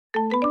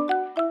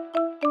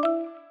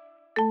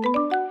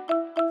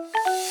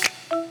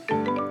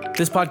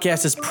This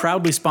podcast is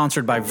proudly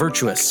sponsored by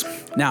Virtuous.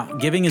 Now,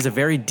 giving is a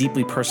very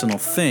deeply personal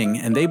thing,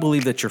 and they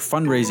believe that your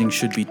fundraising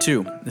should be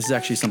too. This is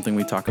actually something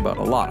we talk about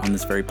a lot on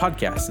this very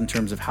podcast in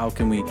terms of how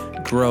can we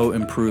grow,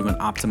 improve, and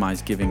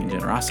optimize giving and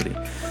generosity.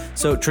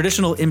 So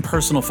traditional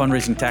impersonal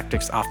fundraising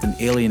tactics often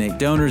alienate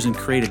donors and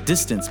create a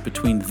distance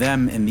between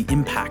them and the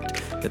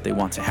impact that they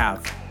want to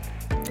have.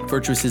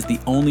 Virtuous is the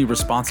only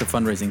responsive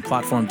fundraising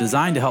platform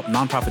designed to help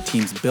nonprofit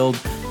teams build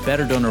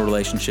better donor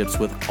relationships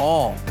with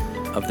all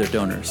of their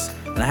donors.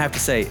 And I have to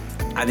say,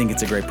 I think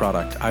it's a great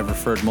product. I've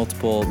referred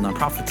multiple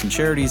nonprofits and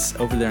charities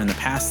over there in the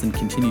past and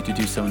continue to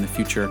do so in the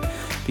future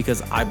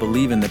because I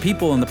believe in the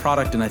people and the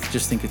product, and I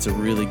just think it's a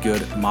really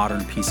good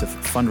modern piece of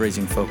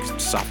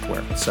fundraising-focused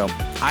software. So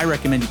I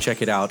recommend you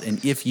check it out. And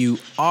if you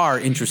are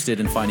interested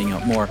in finding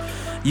out more,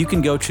 you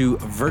can go to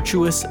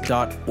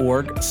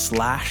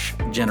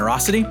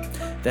virtuous.org/generosity.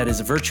 That is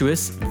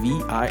virtuous,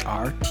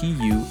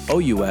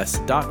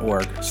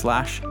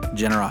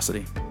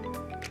 virtuous.org/generosity.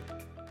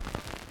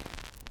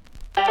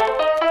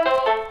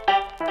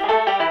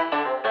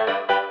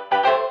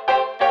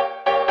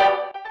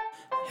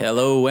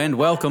 Hello and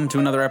welcome to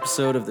another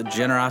episode of the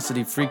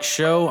Generosity Freak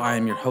Show. I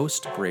am your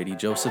host, Brady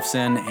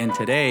Josephson, and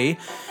today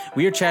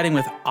we are chatting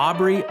with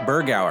Aubrey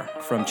Bergauer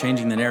from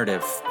Changing the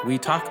Narrative. We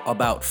talk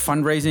about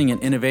fundraising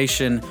and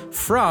innovation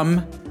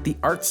from the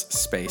arts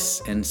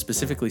space, and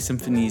specifically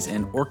symphonies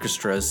and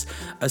orchestras,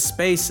 a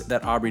space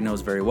that Aubrey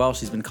knows very well.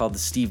 She's been called the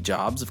Steve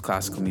Jobs of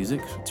classical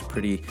music. It's a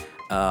pretty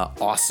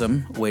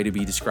awesome way to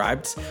be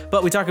described.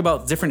 But we talk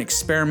about different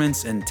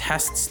experiments and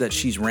tests that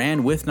she's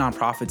ran with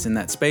nonprofits in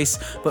that space,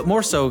 but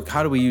more so,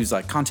 how do we use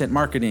like content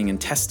marketing and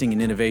testing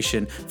and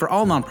innovation for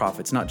all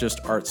nonprofits, not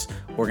just arts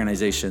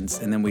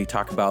organizations. And then we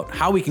talk about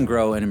how we can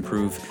grow and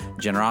improve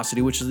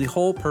generosity, which is the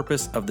whole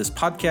purpose of this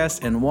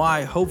podcast and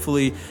why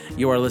hopefully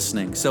you are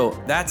listening.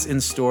 So that's in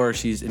store.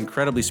 She's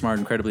incredibly smart,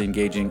 incredibly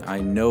engaging.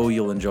 I know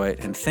you'll enjoy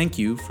it. And thank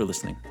you for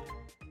listening.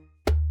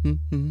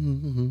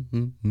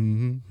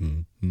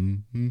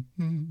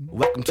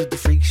 Welcome to the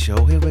freak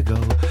show, here we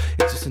go.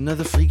 It's just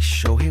another freak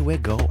show, here we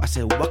go. I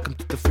said, welcome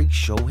to the freak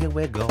show, here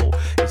we go.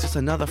 It's just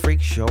another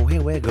freak show,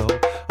 here we go.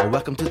 Oh,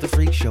 welcome to the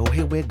freak show,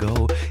 here we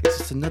go. It's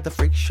just another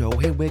freak show,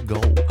 here we go.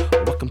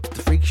 Oh, welcome to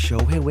the freak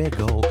show, here we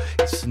go.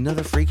 It's just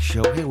another freak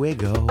show, here we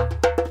go.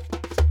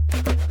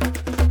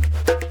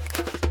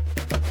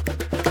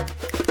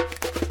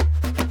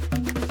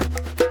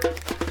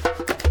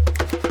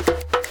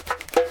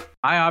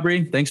 Hi,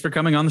 Aubrey. Thanks for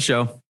coming on the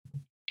show.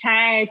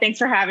 Hi, thanks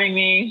for having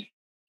me.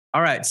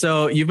 All right.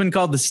 So you've been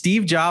called the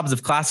Steve Jobs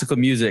of classical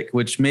music,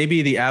 which may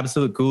be the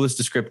absolute coolest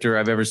descriptor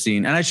I've ever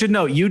seen. And I should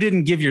note, you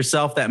didn't give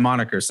yourself that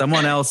moniker.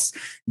 Someone else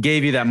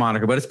gave you that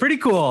moniker, but it's pretty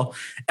cool.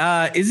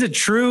 Is it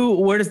true?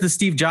 Where does the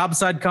Steve Jobs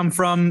side come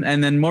from?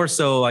 And then more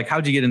so, like,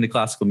 how'd you get into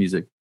classical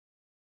music?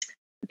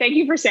 Thank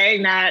you for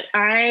saying that.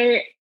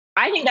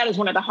 I think that is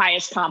one of the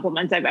highest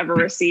compliments I've ever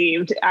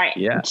received.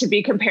 To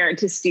be compared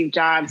to Steve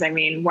Jobs. I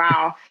mean,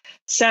 wow.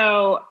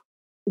 So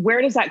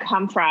where does that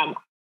come from?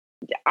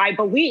 I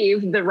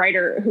believe the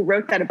writer who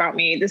wrote that about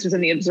me, this was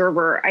in The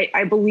Observer,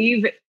 I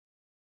believe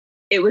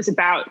it was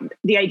about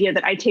the idea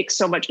that I take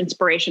so much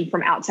inspiration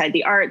from outside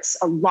the arts,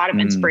 a lot of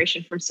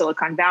inspiration from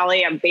Silicon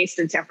Valley. I'm based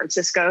in San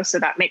Francisco, so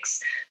that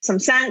makes some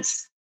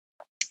sense.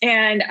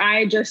 And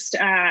I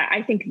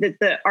think that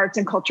the arts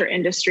and culture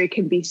industry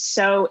can be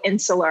so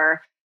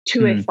insular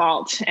to a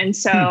fault. And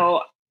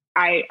so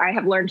I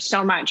have learned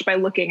so much by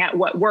looking at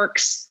what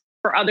works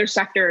for other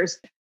sectors,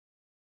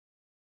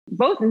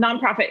 both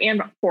nonprofit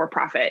and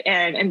for-profit,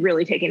 and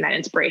really taking that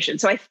inspiration.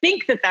 So I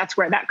think that that's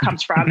where that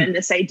comes from, and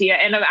this idea.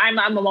 And I'm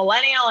a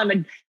millennial. I'm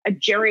a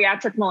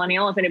geriatric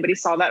millennial, if anybody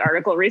saw that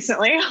article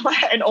recently,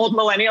 an old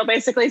millennial,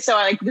 basically. So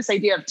I like this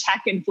idea of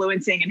tech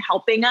influencing and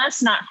helping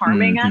us, not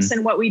harming us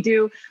in what we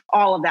do.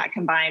 All of that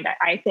combined,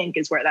 I think,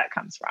 is where that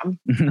comes from.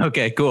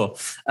 Okay, cool.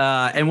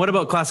 And what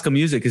about classical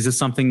music? Is this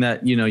something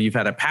that, you've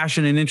had a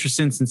passion and interest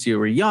in since you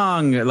were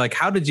young? Like,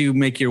 how did you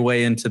make your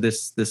way into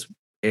this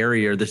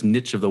area or this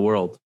niche of the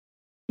world?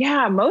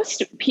 Yeah,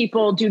 most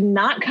people do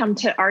not come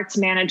to arts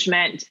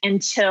management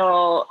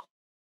until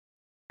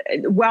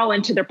well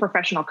into their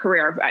professional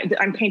career.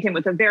 I'm painting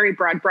with a very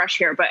broad brush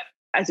here, but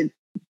as a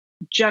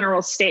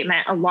general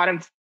statement, a lot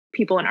of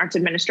people in arts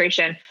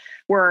administration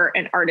were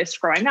an artist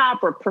growing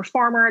up or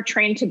performer,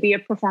 trained to be a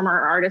performer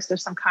or artist of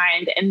some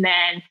kind. And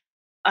then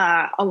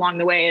along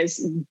the way,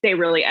 as they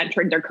really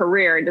entered their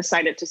career and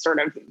decided to sort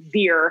of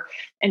veer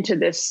into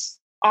this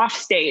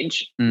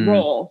offstage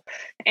role.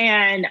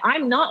 And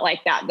I'm not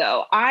like that,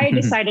 though. I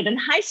decided in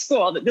high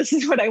school that this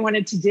is what I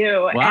wanted to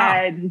do. Wow.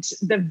 And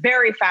the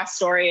very fast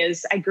story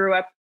is I grew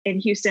up in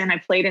Houston. I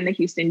played in the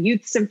Houston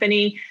Youth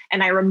Symphony.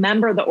 And I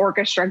remember the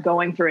orchestra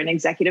going through an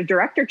executive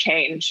director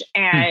change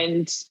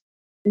and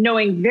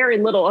knowing very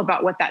little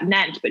about what that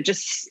meant, but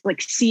just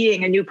like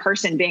seeing a new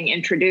person being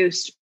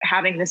introduced,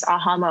 having this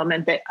aha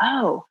moment that,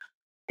 oh,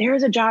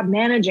 there's a job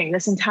managing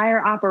this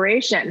entire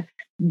operation.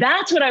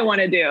 That's what I want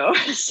to do.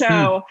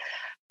 So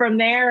from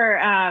there,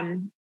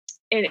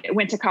 it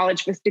went to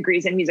college with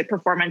degrees in music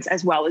performance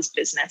as well as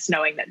business,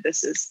 knowing that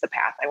this is the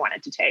path I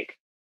wanted to take.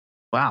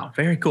 Wow.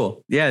 Very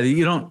cool. Yeah.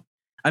 You don't,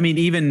 I mean,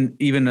 even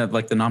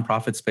like the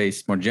nonprofit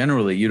space more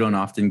generally, you don't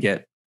often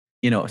get,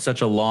 such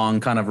a long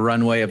kind of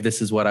runway of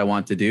this is what I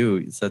want to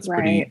do. So that's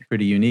Right.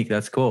 pretty unique.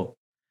 That's cool.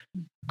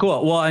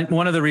 Cool. Well,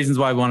 one of the reasons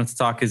why I wanted to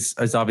talk is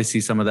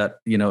obviously some of that,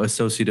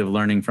 associative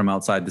learning from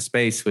outside the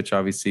space, which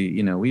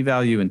obviously, we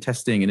value in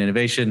testing and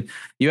innovation.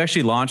 You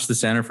actually launched the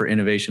Center for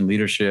Innovation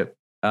Leadership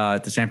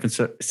at the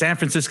San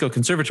Francisco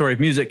Conservatory of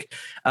Music.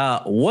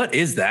 What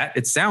is that?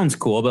 It sounds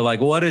cool, but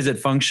like, what is it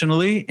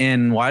functionally,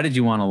 and why did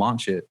you want to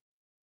launch it?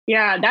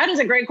 Yeah, that is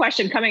a great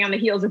question coming on the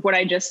heels of what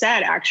I just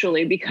said,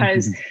 actually,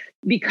 because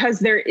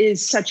there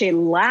is such a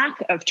lack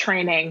of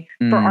training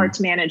for arts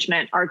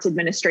management, arts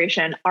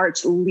administration,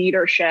 arts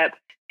leadership.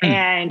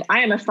 And I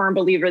am a firm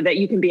believer that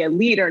you can be a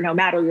leader no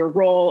matter your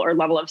role or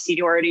level of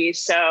seniority.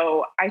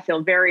 So I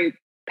feel very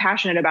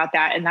passionate about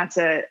that. And that's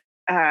a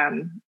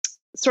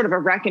sort of a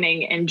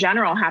reckoning in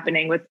general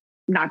happening with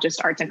not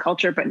just arts and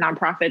culture, but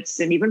nonprofits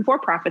and even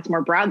for-profits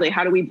more broadly.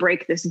 How do we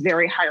break this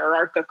very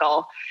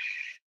hierarchical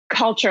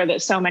culture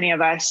that so many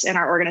of us in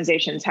our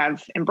organizations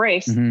have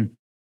embraced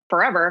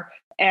forever,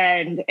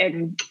 and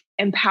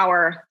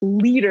empower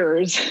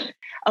leaders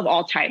of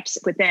all types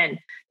within?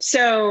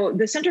 So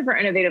the Center for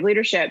Innovative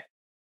Leadership,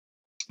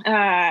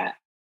 I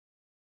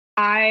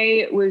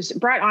was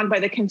brought on by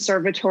the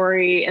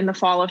conservatory in the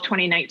fall of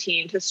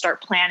 2019 to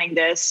start planning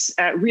this,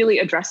 really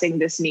addressing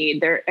this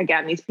need. There,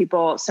 again, these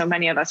people, so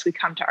many of us, we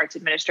come to arts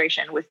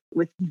administration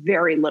with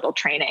very little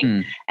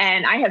training.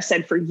 And I have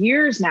said for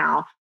years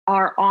now,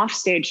 our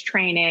offstage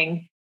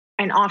training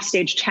and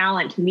offstage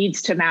talent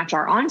needs to match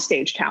our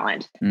onstage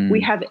talent.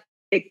 We have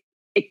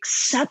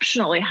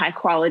exceptionally high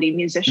quality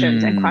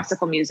musicians and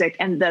classical music,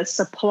 and the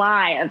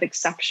supply of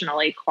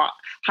exceptionally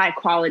high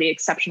quality,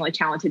 exceptionally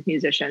talented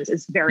musicians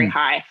is very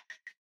high.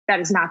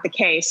 That is not the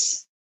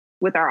case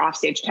with our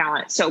offstage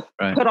talent. So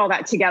put all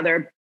that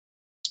together,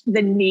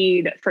 the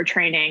need for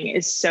training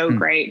is so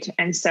great.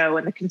 And so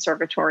when the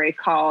conservatory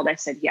called, I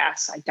said,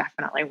 yes, I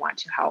definitely want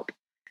to help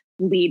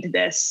lead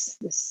this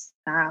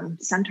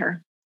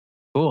center.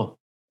 Cool.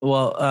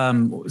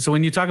 Well, so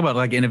when you talk about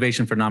like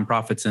innovation for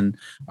nonprofits and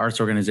arts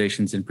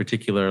organizations in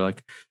particular,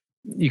 like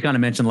you kind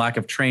of mentioned lack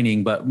of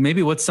training, but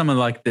maybe what's some of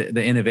like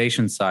the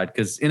innovation side?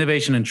 Because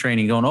innovation and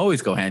training don't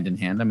always go hand in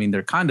hand. I mean,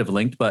 they're kind of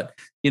linked, but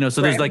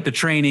so there's like the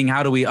training,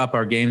 how do we up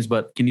our games?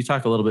 But can you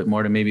talk a little bit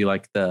more to maybe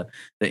like the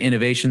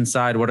innovation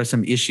side? What are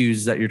some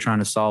issues that you're trying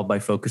to solve by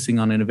focusing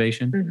on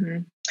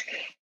innovation?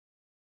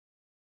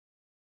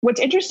 What's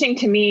interesting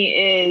to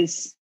me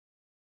is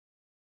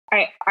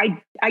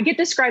I get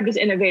described as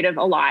innovative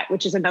a lot,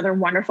 which is another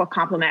wonderful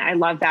compliment. I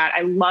love that.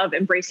 I love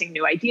embracing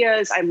new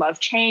ideas. I love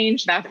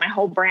change. That my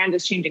whole brand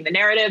is changing the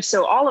narrative.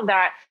 So all of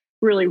that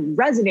really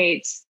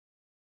resonates.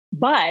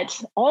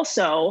 But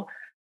also,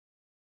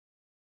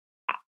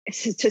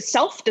 to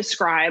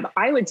self-describe,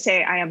 I would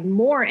say I am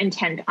more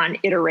intent on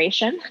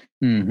iteration.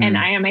 And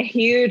I am a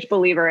huge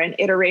believer in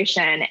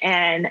iteration.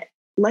 And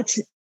let's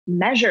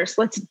measure.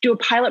 So let's do a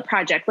pilot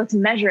project. Let's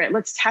measure it.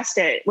 Let's test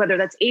it, whether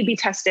that's A/B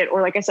test it,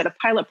 or like I said, a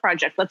pilot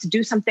project. Let's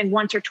do something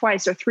once or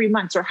twice or 3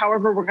 months or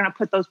however we're going to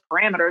put those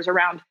parameters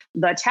around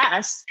the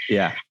test.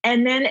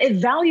 And then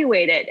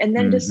evaluate it, and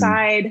then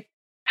decide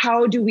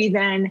how do we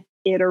then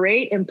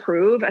iterate,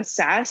 improve,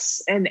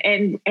 assess,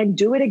 and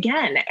do it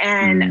again.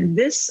 And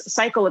this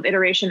cycle of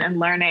iteration and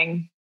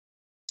learning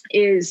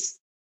is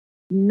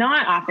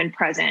not often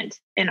present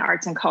in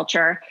arts and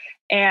culture.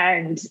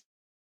 And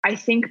I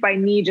think by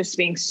me just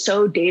being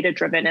so data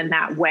driven in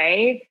that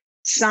way,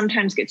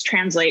 sometimes gets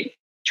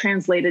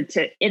translated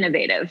to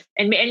innovative.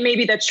 And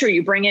maybe that's true.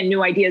 You bring in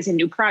new ideas and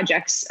new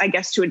projects, I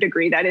guess to a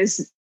degree that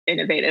is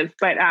innovative,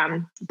 but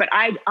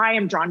I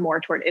am drawn more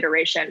toward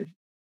iteration.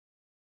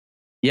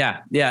 Yeah.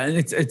 And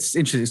it's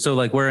interesting. So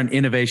like we're an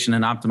innovation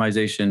and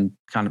optimization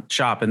kind of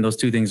shop, and those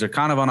two things are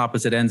kind of on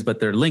opposite ends,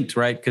 but they're linked,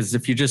 right? Because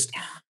if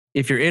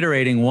you're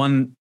iterating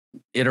one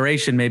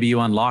iteration, maybe you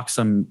unlock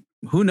some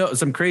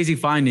crazy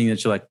finding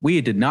that you're like,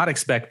 we did not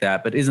expect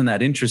that, but isn't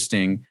that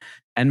interesting?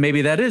 And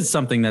maybe that is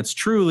something that's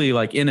truly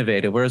like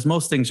innovative, whereas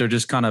most things are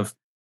just kind of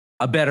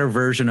a better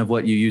version of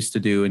what you used to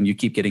do, and you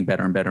keep getting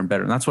better and better and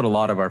better. And that's what a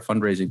lot of our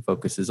fundraising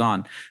focuses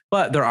on.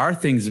 But there are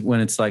things when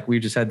it's like, we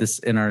just had this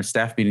in our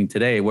staff meeting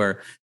today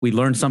where we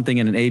learned something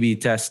in an A/B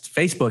test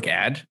Facebook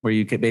ad where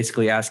you could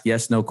basically ask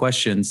yes, no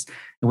questions.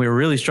 And we were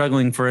really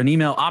struggling for an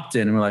email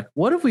opt-in. And we're like,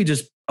 what if we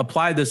just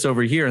apply this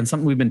over here? And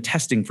something we've been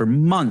testing for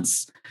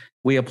months.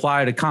 We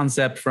applied a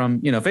concept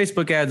from,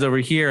 Facebook ads over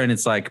here, and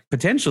it's like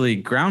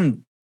potentially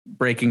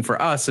groundbreaking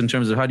for us in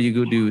terms of how do you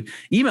go do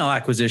email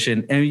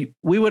acquisition. And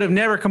we would have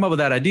never come up with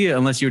that idea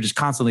unless you were just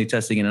constantly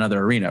testing in another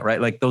arena,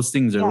 right? Like those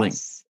things are linked.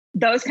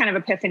 Those kind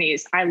of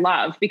epiphanies I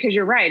love, because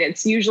you're right.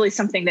 It's usually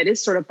something that is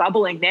sort of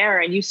bubbling there,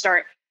 and you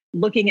start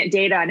looking at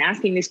data and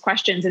asking these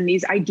questions, and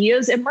these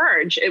ideas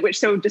emerge,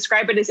 so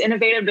describe it as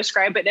innovative,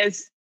 describe it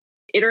as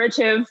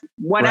iterative,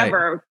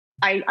 whatever.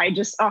 Right.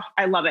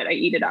 I love it. I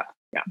eat it up.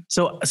 Yeah.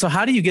 So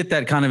how do you get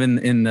that kind of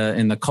in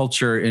the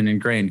culture and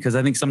ingrained? Because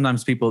I think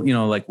sometimes people,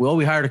 like, well,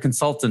 we hired a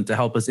consultant to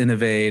help us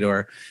innovate,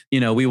 or,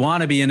 we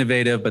want to be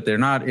innovative, but they're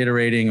not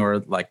iterating, or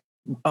like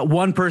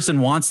one person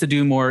wants to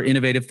do more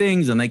innovative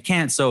things and they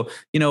can't. So,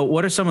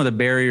 what are some of the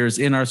barriers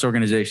in arts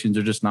organizations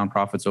or just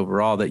nonprofits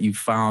overall that you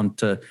found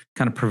to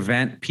kind of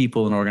prevent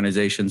people and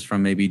organizations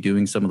from maybe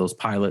doing some of those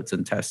pilots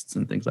and tests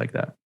and things like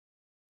that?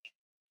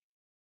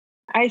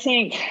 I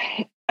think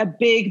a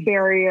big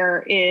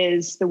barrier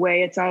is the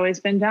way it's always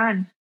been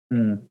done.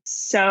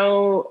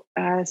 So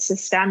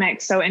systemic,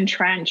 so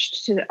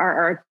entrenched to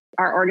our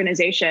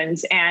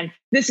organizations. And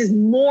this is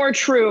more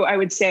true, I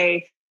would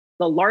say,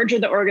 the larger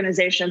the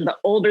organization, the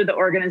older the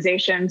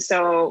organization.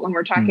 So when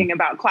we're talking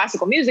about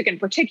classical music in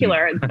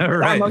particular,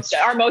 right.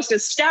 our most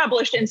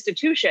established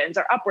institutions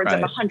are upwards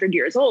of 100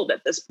 years old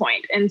at this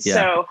point. And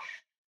so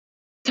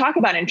talk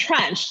about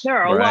entrenched. There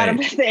are a lot of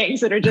things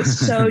that are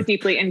just so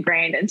deeply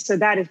ingrained. And so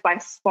that is by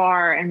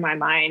far, in my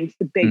mind,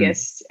 the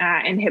biggest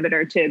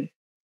inhibitor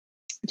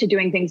to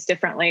doing things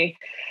differently.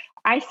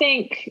 I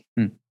think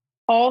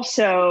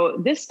also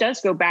this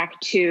does go back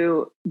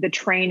to the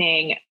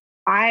training.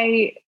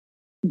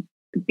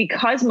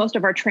 Because most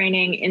of our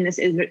training in this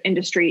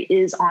industry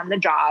is on the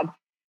job,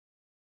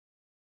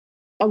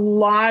 a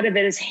lot of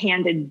it is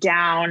handed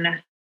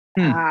down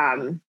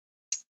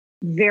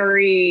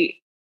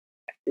very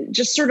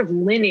just sort of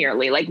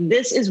linearly, like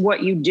this is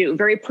what you do,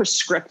 very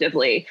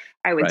prescriptively,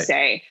 I would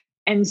say.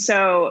 And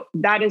so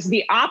that is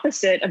the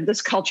opposite of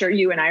this culture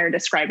you and I are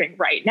describing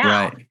right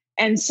now.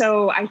 And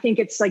so I think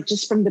it's like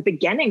just from the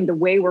beginning, the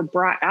way we're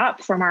brought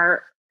up from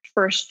our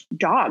first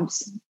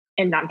jobs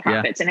in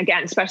nonprofits. And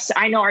again, especially,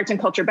 I know arts and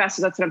culture best,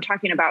 so that's what I'm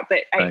talking about.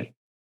 But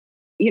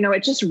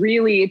it just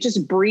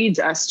breeds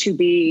us to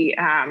be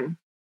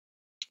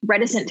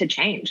reticent to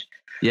change.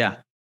 Yeah,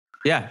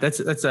 that's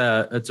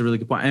a really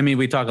good point. I mean,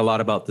 we talk a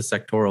lot about the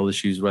sectoral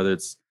issues, whether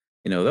it's,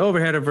 the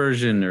overhead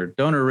aversion or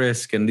donor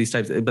risk and these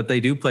types, but they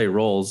do play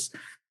roles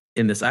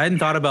in this. I hadn't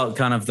thought about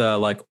kind of the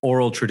like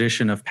oral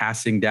tradition of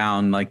passing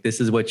down, like, this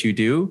is what you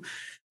do.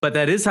 But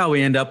that is how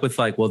we end up with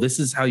like, well, this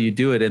is how you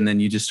do it. And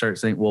then you just start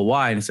saying, well,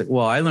 why? And it's like,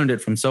 well, I learned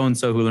it from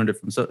so-and-so who learned it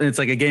from so. And it's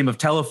like a game of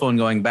telephone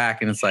going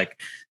back. And it's like,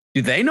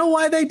 do they know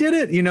why they did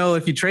it?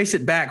 If you trace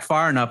it back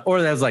far enough,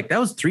 or that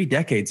was 3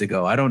 decades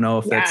ago. I don't know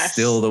if that's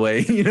still the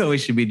way, we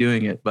should be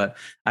doing it. But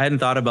I hadn't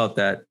thought about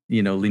that,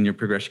 linear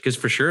progression, because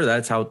for sure,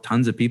 that's how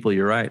tons of people,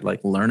 you're right,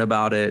 like learn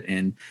about it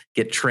and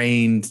get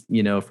trained,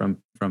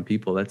 from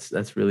people.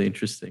 That's really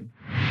interesting.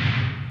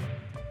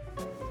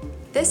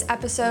 This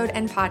episode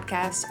and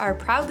podcast are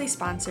proudly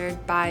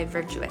sponsored by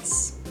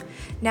Virtuous.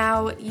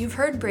 Now, you've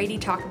heard Brady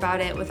talk about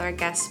it with our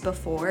guests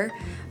before,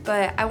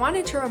 but I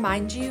wanted to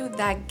remind you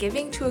that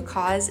giving to a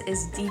cause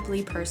is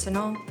deeply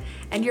personal,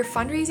 and your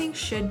fundraising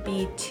should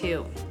be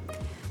too.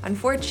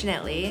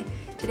 Unfortunately,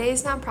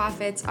 today's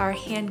nonprofits are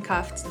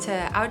handcuffed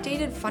to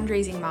outdated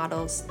fundraising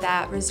models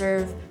that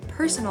reserve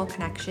personal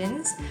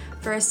connections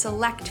for a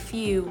select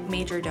few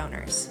major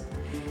donors.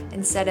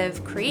 Instead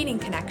of creating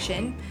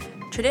connection,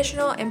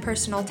 traditional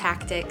impersonal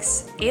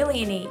tactics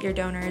alienate your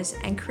donors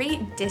and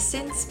create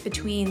distance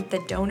between the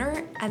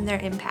donor and their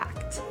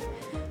impact.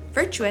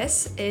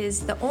 Virtuous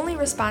is the only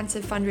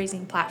responsive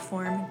fundraising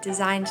platform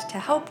designed to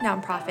help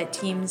nonprofit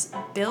teams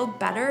build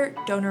better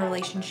donor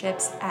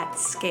relationships at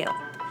scale.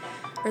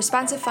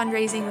 Responsive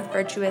fundraising with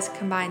Virtuous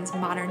combines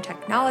modern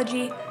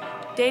technology,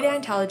 data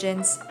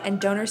intelligence,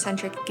 and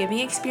donor-centric giving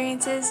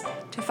experiences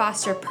to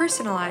foster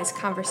personalized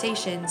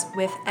conversations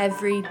with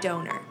every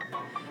donor.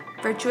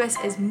 Virtuous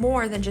is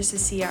more than just a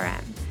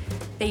CRM.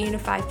 They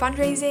unify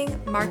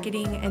fundraising,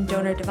 marketing, and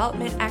donor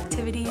development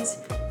activities,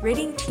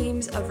 ridding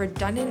teams of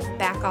redundant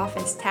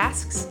back-office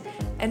tasks,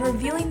 and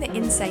revealing the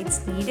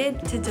insights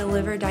needed to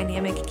deliver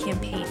dynamic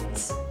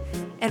campaigns.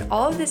 And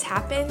all of this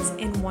happens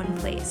in one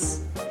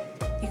place.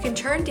 You can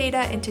turn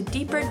data into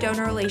deeper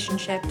donor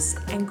relationships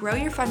and grow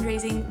your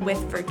fundraising with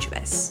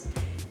Virtuous.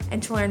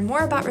 And to learn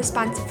more about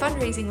responsive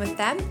fundraising with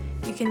them,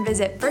 you can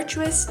visit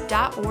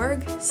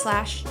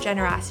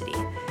virtuous.org/generosity.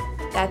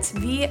 That's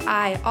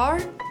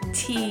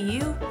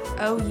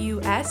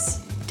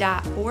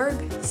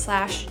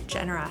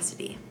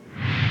virtuous.org/generosity.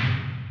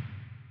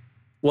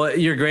 Well,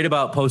 you're great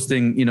about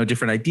posting,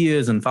 different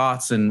ideas and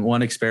thoughts. And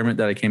one experiment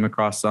that I came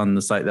across on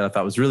the site that I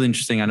thought was really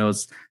interesting, I know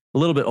it's a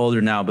little bit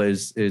older now, but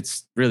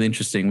it's really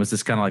interesting, was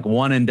this kind of like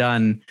one and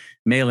done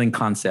mailing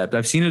concept.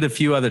 I've seen it a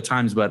few other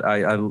times, but I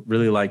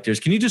really liked yours.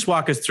 Can you just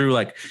walk us through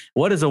like,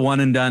 what is a one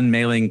and done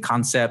mailing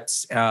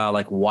concept?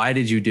 Like, why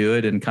did you do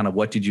it, and kind of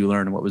what did you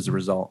learn and what was the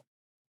result?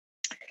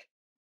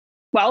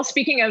 Well,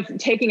 speaking of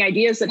taking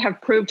ideas that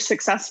have proved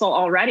successful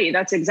already,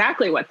 that's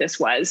exactly what this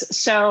was.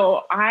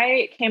 So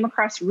I came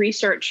across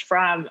research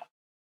from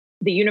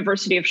the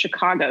University of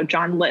Chicago.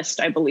 John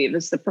List, I believe,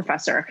 is the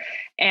professor.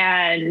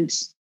 And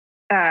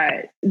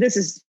this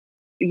is,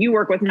 you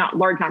work with not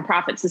large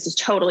nonprofits. This is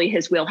totally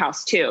his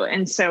wheelhouse too.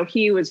 And so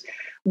he was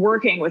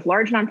working with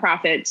large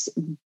nonprofits,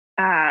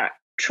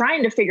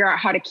 trying to figure out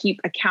how to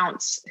keep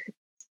accounts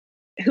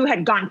who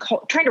had gone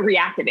cold, trying to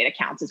reactivate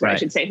accounts is what I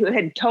should say, who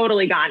had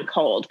totally gone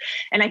cold.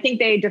 And I think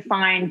they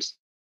defined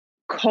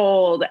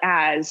cold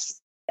as,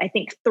 I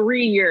think,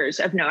 3 years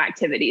of no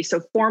activity.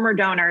 So former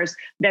donors,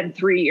 then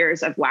 3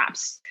 years of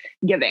lapse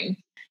giving.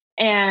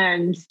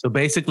 And so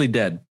basically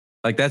dead.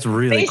 Like that's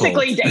really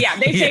basically cold. Yeah,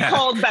 they say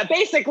cold, but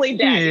basically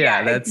dead.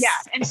 Yeah.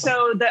 And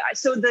so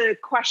the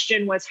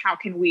question was, how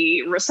can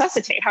we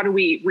resuscitate? How do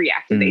we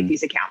reactivate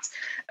these accounts?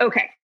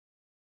 Okay.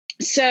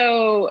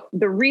 So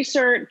the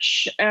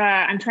research,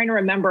 I'm trying to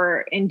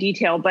remember in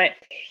detail, but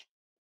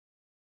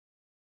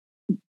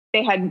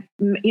they had,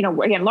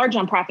 again, large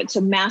nonprofits,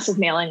 so massive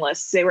mailing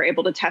lists they were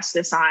able to test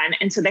this on.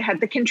 And so they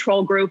had the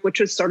control group, which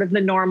was sort of the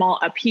normal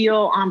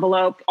appeal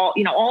envelope, all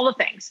the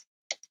things,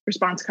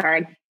 response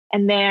card.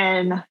 And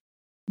then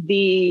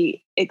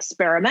the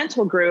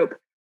experimental group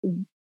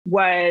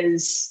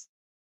was,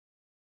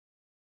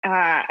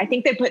 I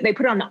think they put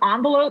it on the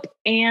envelope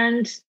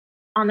and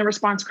on the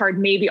response card,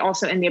 maybe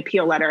also in the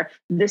appeal letter,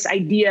 this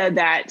idea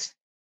that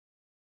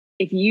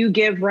if you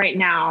give right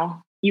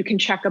now, you can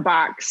check a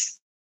box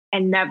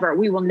and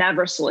we will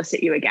never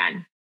solicit you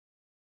again.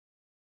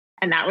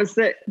 And that was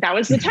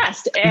the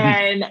test.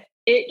 And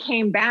it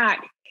came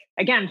back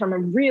again from a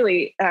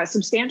really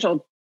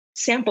substantial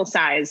sample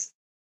size.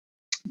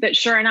 But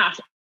sure enough,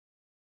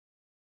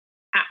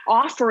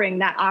 offering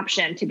that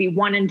option to be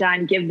one and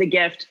done, give the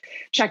gift,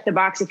 check the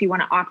box if you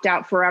want to opt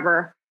out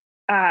forever,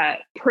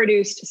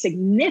 produced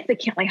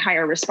significantly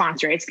higher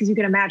response rates, because you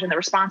can imagine the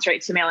response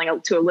rates to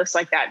mailing to a list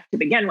like that to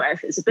begin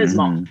with is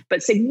abysmal,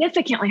 but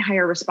significantly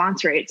higher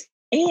response rates.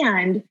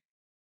 And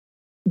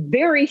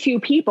very few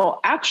people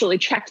actually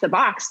checked the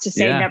box to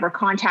say, never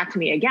contact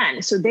me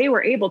again. So they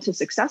were able to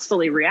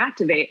successfully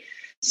reactivate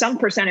some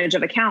percentage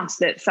of accounts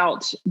that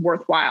felt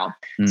worthwhile.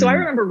 So I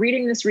remember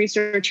reading this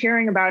research,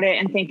 hearing about it,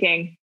 and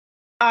thinking,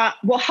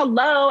 well,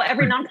 hello,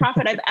 every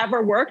nonprofit I've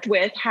ever worked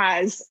with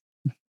has,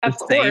 of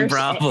course,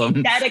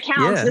 that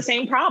accounts the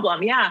same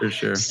problem. Yeah, for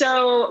sure.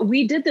 So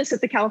we did this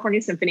at the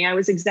California Symphony. I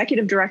was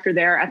executive director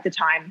there at the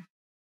time.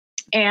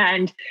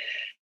 And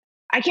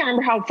I can't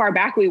remember how far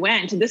back we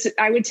went.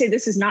 I would say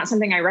this is not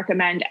something I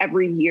recommend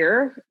every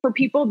year for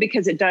people,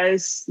 because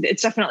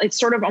it's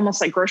sort of almost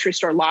like grocery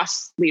store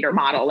loss leader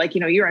model. Like,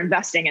 you're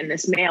investing in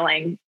this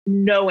mailing,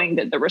 knowing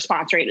that the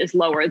response rate is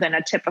lower than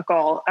a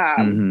typical,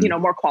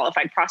 more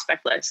qualified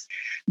prospect list.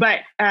 But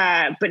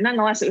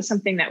nonetheless, it was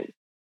something that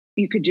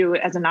you could do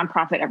as a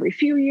nonprofit every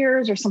few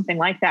years or something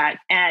like that.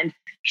 And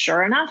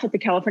sure enough, at the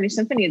California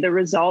Symphony, the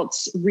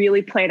results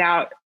really played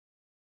out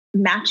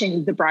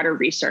matching the broader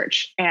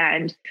research.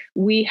 And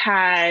we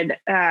had,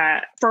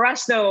 for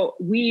us though,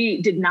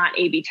 we did not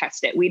A/B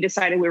test it. We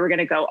decided we were going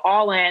to go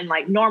all in.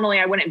 Like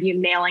normally I wouldn't be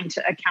mailing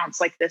to accounts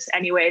like this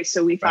anyway.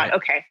 So we thought,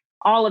 okay,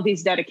 all of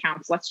these dead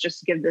accounts, let's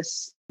just give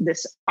this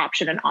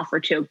option an offer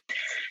to.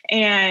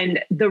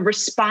 And the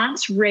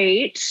response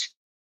rate,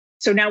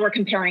 so now we're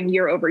comparing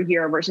year over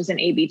year versus an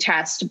A/B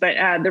test, but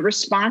the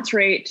response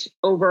rate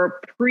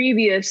over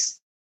previous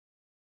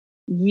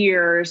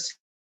years,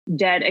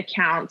 dead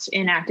accounts,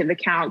 inactive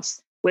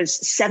accounts, was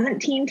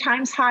 17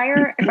 times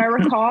higher, if I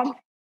recall.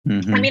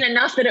 I mean,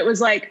 enough that it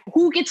was like,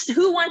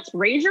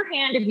 raise your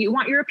hand if you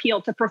want your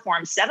appeal to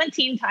perform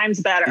 17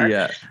 times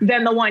better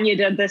than the one you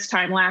did this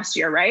time last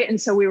year, right? And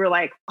so we were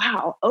like,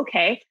 wow,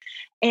 okay.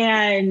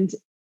 And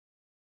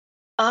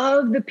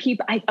of the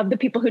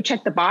people who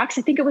checked the box,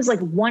 I think it was like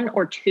 1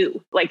 or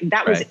 2. Like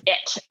that was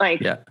it.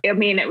 Like, I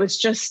mean, it was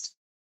just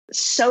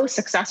so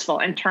successful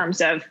in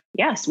terms of,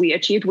 yes, we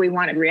achieved what we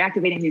wanted,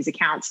 reactivating these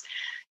accounts,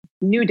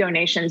 new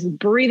donations,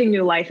 breathing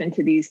new life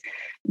into these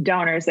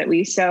donors that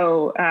we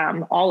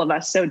all of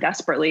us so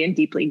desperately and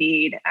deeply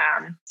need.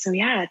 So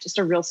yeah, just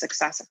a real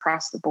success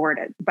across the board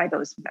by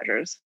those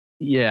measures.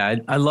 Yeah,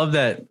 I love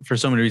that for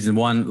so many reasons.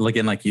 One,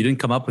 again, like you didn't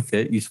come up with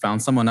it. You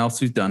found someone else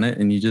who's done it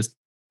and you just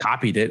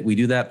copied it. We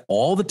do that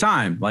all the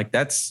time. Like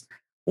that's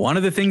one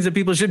of the things that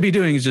people should be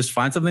doing, is just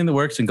find something that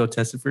works and go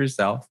test it for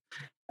yourself.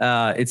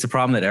 It's a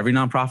problem that every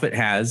nonprofit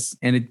has.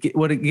 And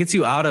what it gets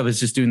you out of is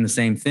just doing the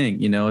same thing.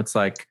 It's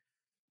like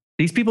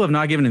these people have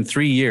not given in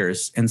 3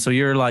 years. And so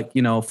you're like,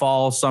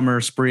 fall, summer,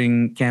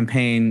 spring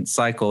campaign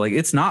cycle, like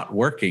it's not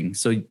working.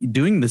 So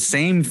doing the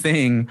same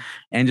thing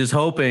and just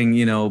hoping,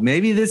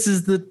 maybe this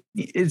is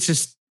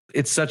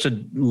it's such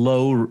a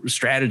low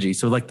strategy.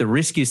 So like the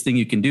riskiest thing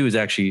you can do is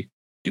actually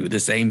do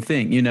the same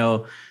thing,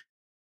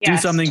 do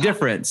something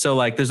different. So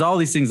like, there's all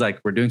these things like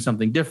we're doing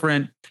something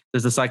different.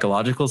 There's the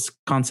psychological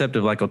concept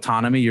of like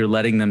autonomy. You're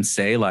letting them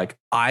say like,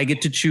 I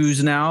get to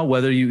choose now,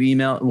 whether you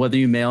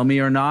mail me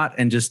or not.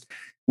 And just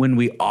when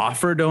we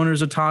offer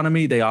donors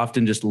autonomy, they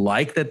often just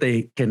like that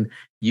they can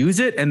use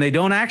it and they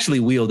don't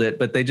actually wield it,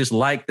 but they just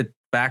like the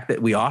fact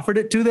that we offered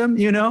it to them,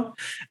 Yes,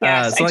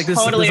 so I like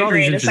totally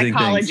agree. The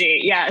psychology.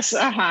 Things. Yes.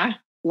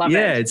 Love it.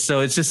 Yeah.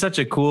 It's just such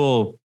a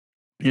cool,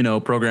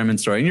 program and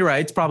story. And you're right.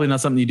 It's probably not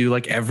something you do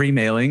like every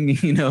mailing,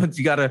 you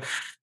got to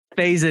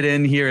phase it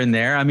in here and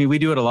there. I mean, we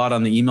do it a lot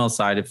on the email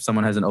side. If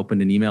someone hasn't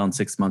opened an email in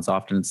 6 months,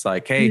 often it's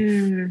like,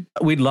 hey,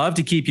 we'd love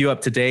to keep you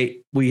up to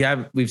date.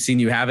 We've seen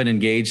you haven't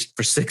engaged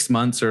for 6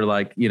 months, or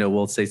like,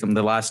 we'll say something,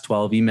 the last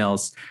 12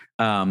 emails.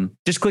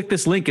 Just click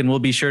this link and we'll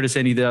be sure to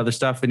send you the other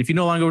stuff. And if you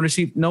no longer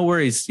receive, no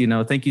worries,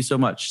 thank you so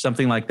much.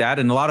 Something like that.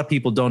 And a lot of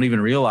people don't even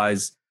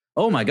realize,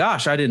 oh my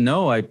gosh, I didn't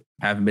know I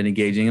haven't been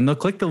engaging, and they'll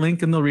click the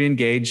link and they'll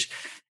re-engage,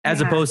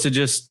 as opposed to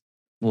just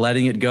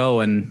letting it go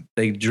and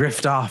they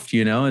drift off.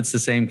 It's the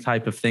same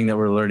type of thing that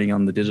we're learning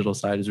on the digital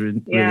side. Is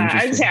really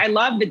interesting. I would say I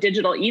love the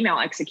digital email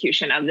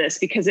execution of this,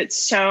 because it's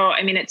so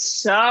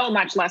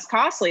much less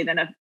costly than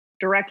a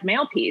direct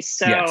mail piece.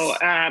 So, yes.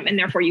 And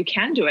therefore you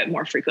can do it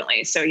more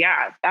frequently. So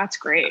yeah, that's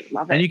great.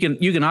 Love it. And you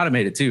can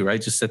automate it too,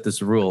 right? Just set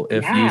this rule.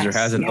 If the user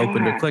hasn't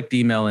opened or clicked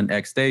email in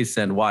X days,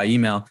 send Y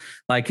email.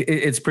 Like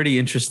it's pretty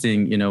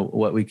interesting,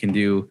 what we can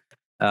do.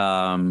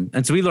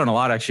 And so we learn a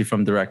lot actually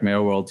from direct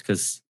mail world,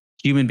 because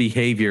human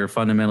behavior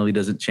fundamentally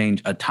doesn't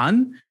change a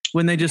ton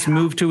when they just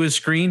move to a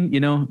screen.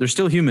 They're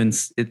still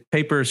humans.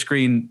 Paper,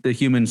 screen, the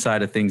human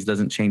side of things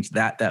doesn't change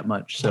that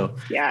much. So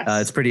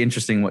it's pretty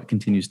interesting what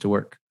continues to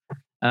work.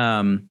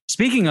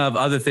 Speaking of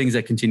other things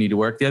that continue to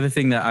work, the other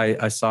thing that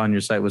I saw on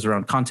your site was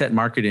around content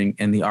marketing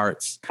and the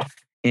arts.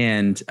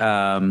 And,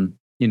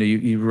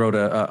 you wrote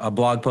a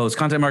blog post,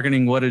 content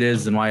marketing, what it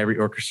is and why every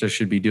orchestra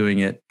should be doing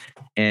it.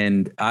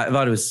 And I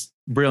thought it was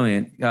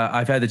brilliant.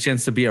 I've had the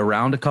chance to be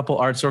around a couple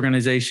arts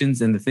organizations.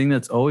 And the thing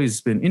that's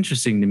always been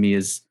interesting to me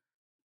is,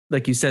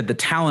 like you said, the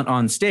talent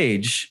on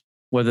stage,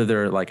 whether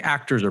they're like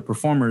actors or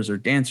performers or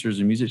dancers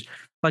or musicians,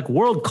 like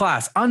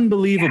world-class,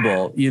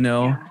 unbelievable,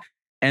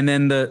 And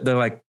then the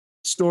like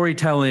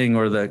storytelling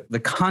or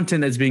the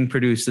content that's being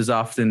produced is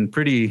often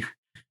pretty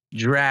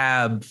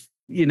drab,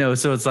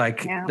 so it's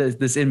like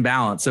this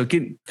imbalance. So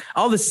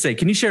all this to say,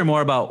 can you share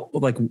more about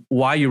like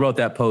why you wrote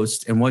that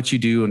post and what you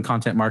do in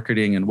content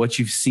marketing and what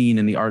you've seen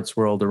in the arts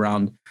world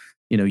around,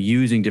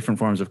 using different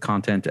forms of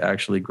content to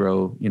actually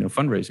grow,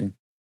 fundraising?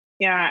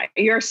 Yeah,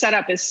 your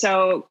setup is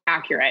so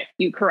accurate.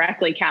 You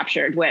correctly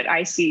captured what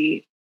I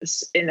see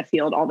in the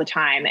field all the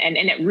time. And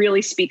it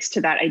really speaks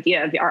to that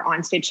idea of our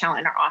onstage talent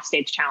and our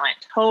offstage talent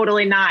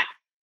totally not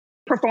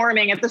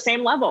performing at the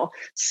same level.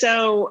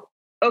 So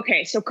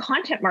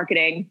content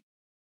marketing,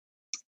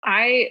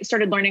 I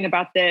started learning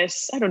about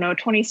this,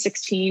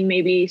 2016,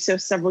 maybe, so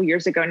several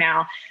years ago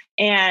now.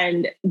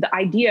 And the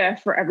idea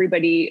for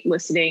everybody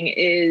listening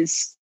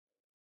is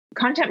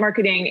content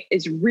marketing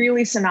is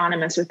really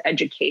synonymous with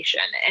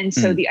education. And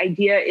so the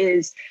idea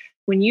is,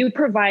 when you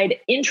provide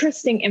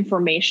interesting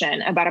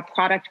information about a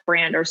product,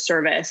 brand, or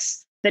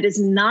service that is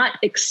not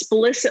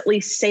explicitly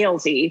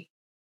salesy,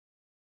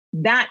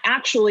 that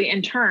actually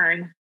in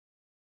turn,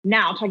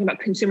 now talking about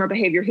consumer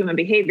behavior, human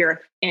behavior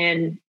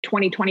in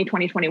 2020,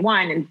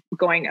 2021, and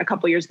going a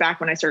couple years back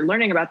when I started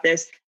learning about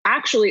this,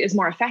 actually is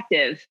more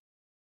effective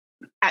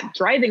at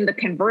driving the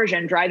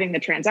conversion, driving the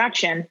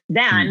transaction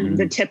than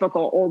the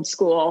typical old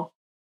school,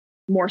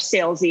 more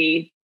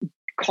salesy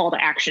call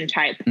to action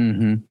type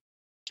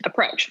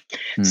approach.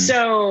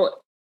 So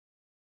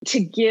to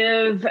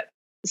give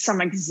some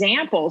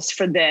examples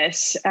for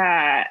this,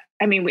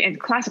 in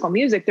classical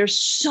music, there's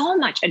so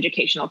much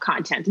educational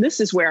content. This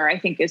is where I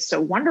think is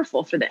so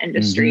wonderful for the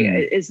industry,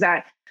 is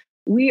that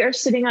we are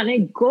sitting on a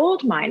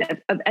gold mine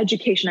of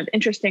education, of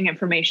interesting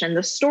information,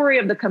 the story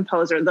of the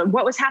composer,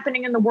 what was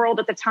happening in the world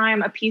at the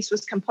time a piece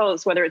was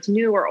composed, whether it's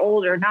new or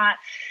old or not.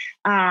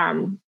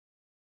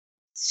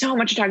 So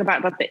much to talk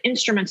about the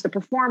instruments, the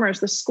performers,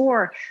 the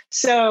score.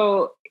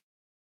 So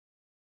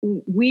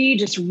we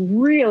just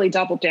really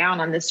doubled down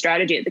on this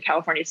strategy at the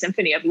California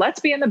Symphony of let's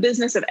be in the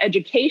business of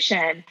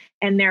education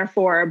and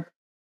therefore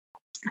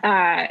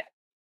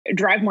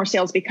drive more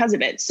sales because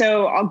of it.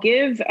 So I'll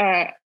give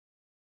a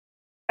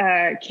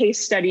case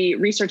study,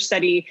 research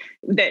study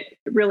that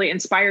really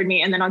inspired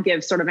me, and then I'll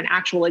give sort of an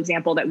actual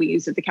example that we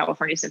used at the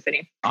California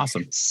Symphony.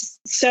 Awesome.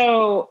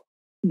 So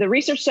the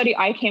research study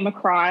I came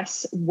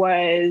across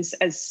was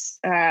as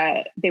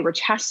they were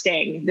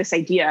testing this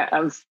idea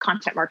of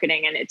content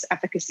marketing and its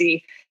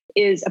efficacy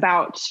is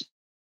about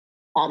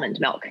almond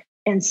milk.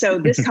 And so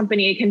this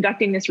company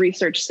conducting this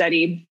research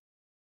study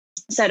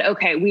said,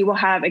 okay, we will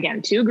have,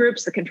 again, two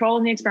groups, the control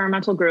and the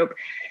experimental group.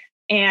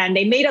 And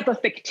they made up a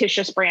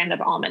fictitious brand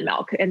of almond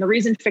milk. And the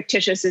reason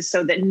fictitious is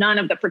so that none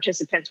of the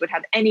participants would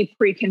have any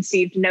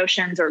preconceived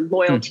notions or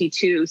loyalty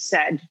to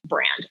said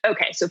brand.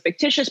 Okay, so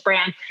fictitious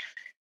brand.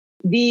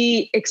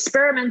 The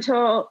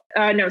experimental,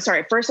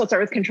 first let's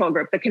start with control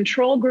group. The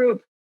control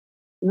group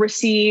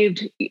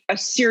received a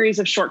series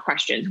of short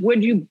questions.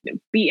 Would you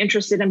be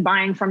interested in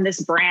buying from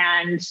this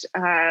brand?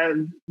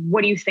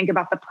 What do you think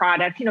about the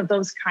product?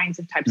 Those kinds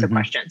of types of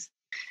questions.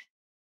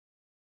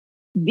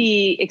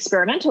 The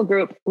experimental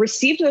group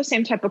received those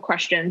same type of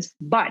questions,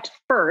 but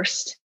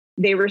first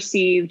they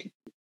received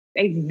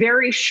a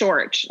very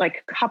short,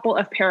 like couple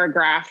of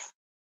paragraph,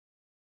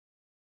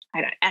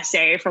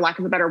 essay, for lack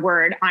of a better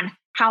word, on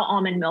how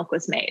almond milk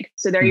was made.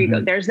 So there you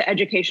go. There's the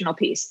educational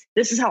piece.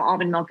 This is how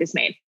almond milk is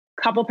made.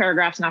 Couple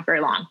paragraphs, not very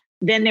long.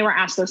 Then they were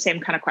asked those same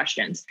kind of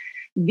questions.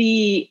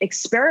 The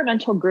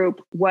experimental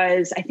group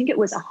was, I think it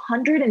was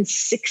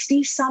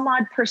 160 some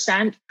odd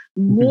percent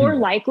more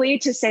likely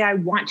to say, I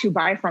want to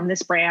buy from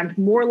this brand,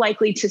 more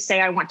likely to say,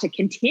 I want to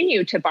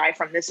continue to buy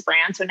from this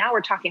brand. So now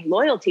we're talking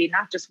loyalty,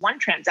 not just one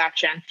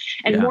transaction,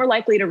 and more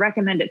likely to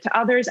recommend it to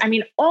others. I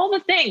mean, all the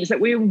things that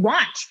we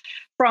want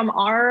from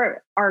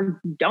our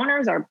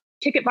donors, our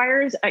ticket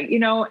buyers,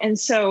 and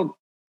so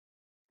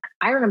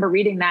I remember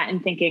reading that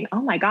and thinking,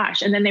 oh my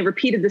gosh. And then they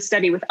repeated the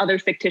study with other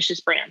fictitious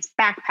brands,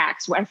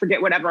 backpacks, I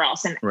forget whatever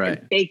else. And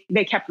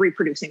they kept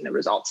reproducing the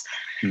results.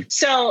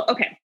 So,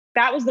 okay.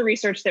 That was the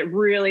research that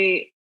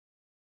really,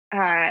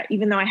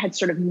 even though I had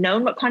sort of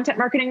known what content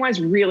marketing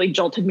was, really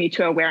jolted me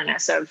to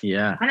awareness of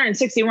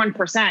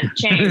 161%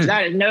 change.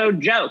 That is no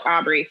joke,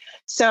 Aubrey.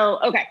 So,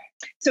 okay.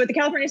 So at the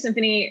California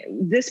Symphony,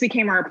 this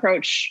became our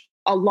approach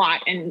a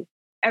lot in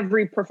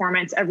every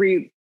performance,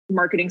 every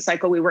marketing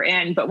cycle we were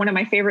in. But one of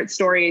my favorite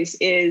stories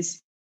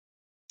is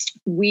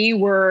we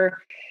were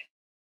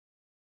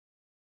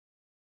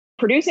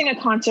producing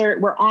a concert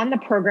where on the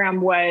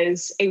program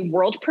was a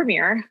world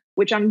premiere,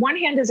 which on one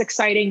hand is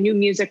exciting, new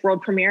music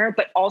world premiere,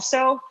 but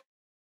also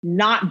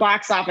not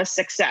box office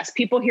success.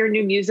 People hear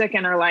new music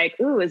and are like,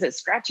 ooh, is it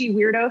scratchy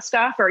weirdo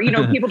stuff? Or,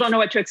 people don't know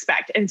what to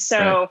expect. And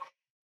so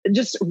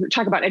just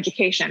talk about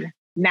education,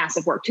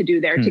 massive work to do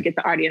there to get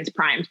the audience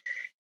primed.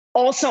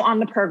 Also on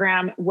the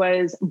program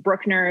was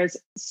Bruckner's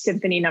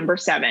Symphony No.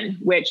 7,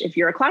 which if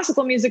you're a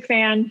classical music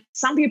fan,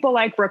 some people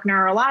like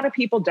Bruckner, a lot of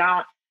people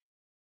don't.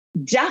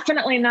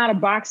 Definitely not a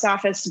box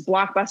office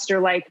blockbuster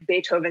like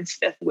Beethoven's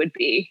Fifth would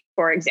be,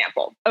 for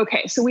example.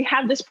 Okay, so we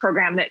have this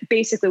program that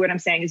basically what I'm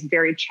saying is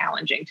very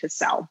challenging to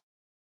sell.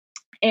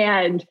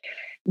 And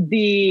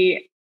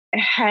I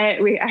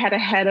had a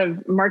head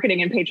of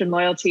marketing and patron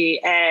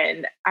loyalty,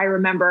 and I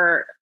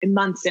remember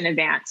months in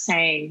advance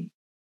saying,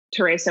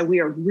 Teresa, we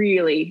are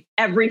really,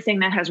 everything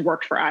that has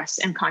worked for us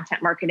in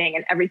content marketing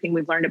and everything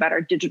we've learned about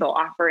our digital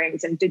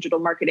offerings and digital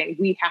marketing,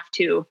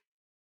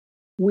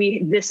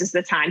 this is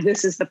the time,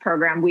 this is the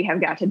program, we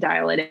have got to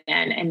dial it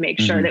in and make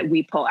sure that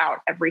we pull out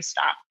every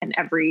stop and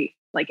every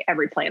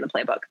play in the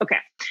playbook. Okay.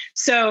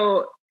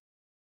 So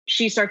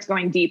she starts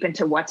going deep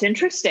into what's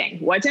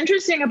interesting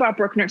about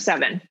Bruckner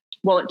 7.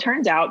 Well, it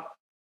turns out,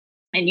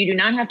 and you do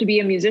not have to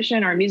be a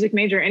musician or a music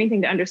major or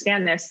anything to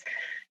understand this,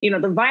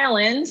 the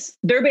violins,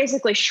 they're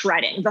basically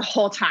shredding the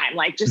whole time,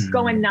 like just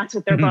going nuts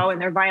with their bow and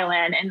their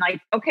violin. And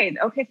like, okay,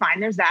 fine,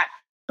 there's that.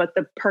 But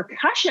the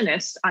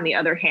percussionist, on the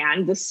other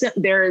hand,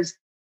 there's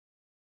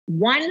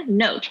one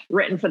note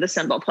written for the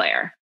cymbal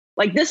player.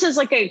 Like this is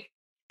like a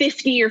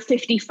 50 or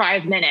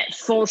 55 minute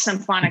full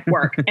symphonic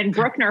work. And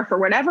Bruckner, for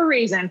whatever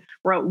reason,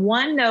 wrote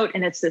one note,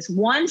 and it's this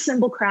one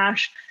cymbal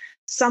crash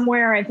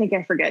somewhere. I think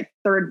I forget,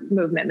 third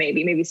movement,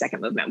 maybe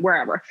second movement,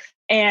 wherever.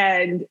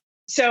 And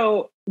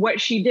so what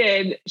she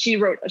did, she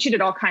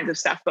did all kinds of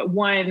stuff, but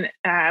one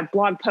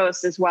blog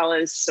post as well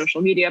as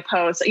social media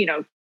posts, we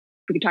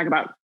could talk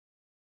about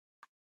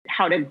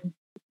how to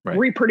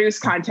reproduce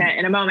content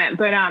in a moment,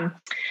 but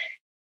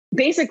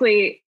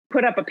basically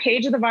put up a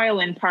page of the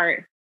violin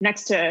part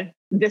next to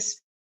this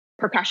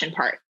percussion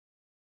part.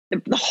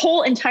 The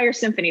whole entire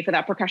symphony for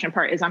that percussion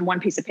part is on one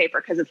piece of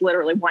paper because it's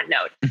literally one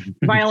note.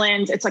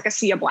 Violins, it's like a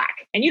sea of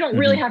black. And you don't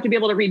really have to be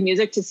able to read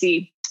music to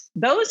see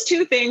those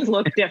two things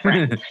look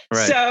different.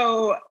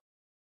 So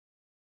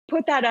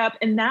put that up,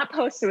 and that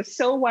post was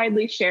so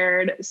widely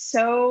shared.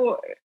 So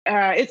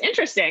it's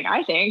interesting,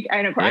 I think.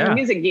 I know I'm a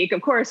music geek,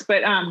 of course,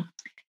 but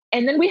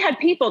and then we had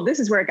people,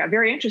 this is where it got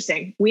very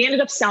interesting. We ended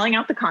up selling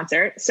out the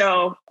concert.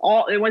 So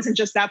it wasn't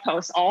just that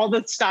post, all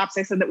the stops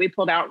I said that we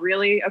pulled out,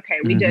 really, okay,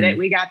 we did it.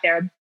 We got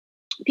there.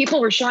 People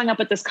were showing up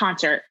at this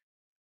concert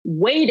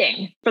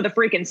waiting for the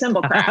freaking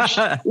cymbal crash.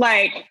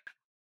 Like,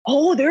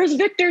 oh, there's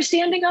Victor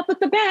standing up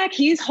at the back.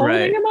 He's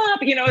holding him up.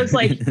 It's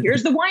like,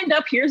 here's the wind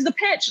up, here's the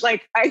pitch.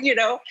 Like,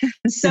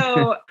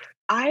 so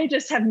I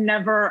just I've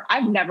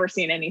never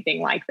seen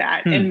anything like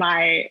that in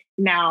my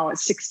now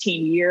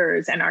 16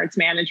 years in arts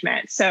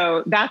management.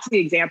 So that's the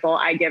example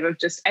I give of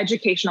just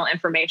educational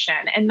information.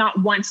 And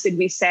not once did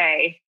we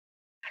say,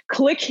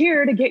 click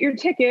here to get your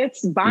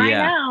tickets, buy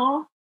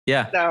now.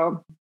 Yeah.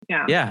 So,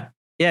 yeah.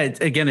 Yeah.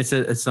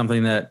 It's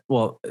something that,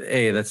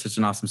 that's such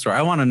an awesome story.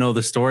 I want to know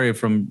the story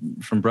from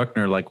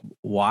Bruckner. Like,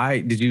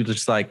 why did you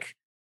just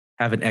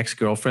have an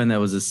ex-girlfriend that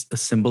was a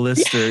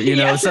symbolist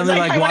or, something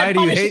like why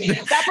do you hate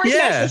that person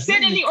has to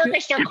sit in the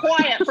orchestra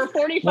quiet for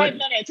 45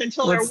 minutes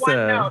until they're one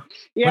note.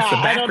 What's the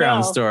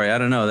background story? I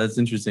don't know. That's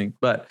interesting.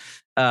 But,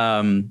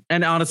 and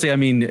honestly, I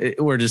mean,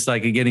 we're just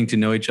getting to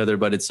know each other,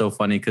 but it's so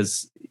funny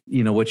because,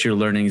 what you're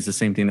learning is the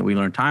same thing that we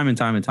learn time and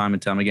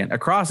time again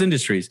across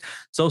industries,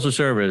 social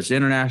service,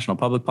 international,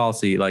 public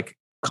policy,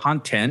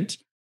 content,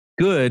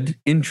 good,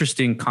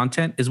 interesting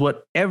content is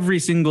what every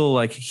single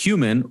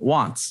human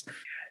wants.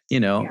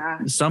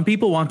 Some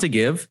people want to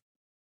give,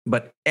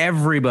 but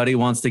everybody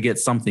wants to get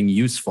something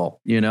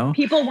useful,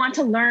 People want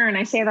to learn.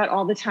 I say that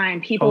all the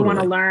time. People want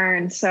to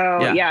learn. So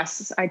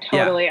yes, I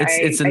totally,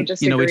 I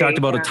just agree. We talked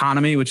about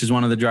autonomy, which is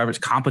one of the drivers.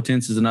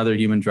 Competence is another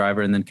human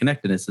driver. And then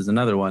connectedness is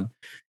another one.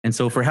 And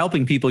so for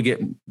helping people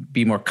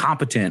be more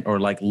competent or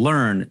like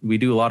learn, we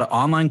do a lot of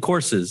online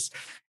courses.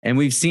 And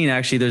we've seen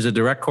actually there's a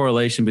direct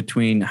correlation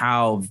between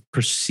how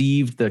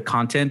perceived the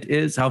content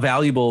is, how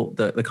valuable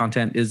the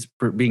content is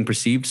being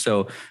perceived.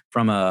 So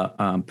from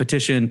a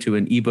petition to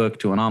an ebook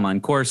to an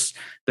online course,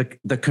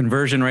 the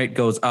conversion rate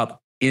goes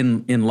up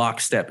in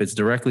lockstep. It's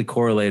directly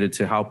correlated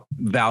to how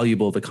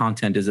valuable the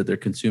content is that they're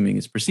consuming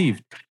is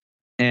perceived.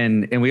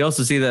 And we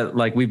also see that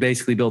like we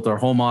basically built our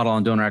whole model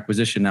on donor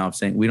acquisition now of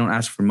saying we don't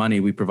ask for money.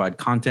 We provide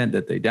content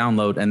that they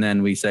download. And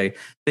then we say,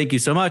 thank you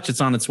so much.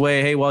 It's on its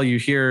way. Hey, while you're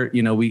here,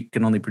 we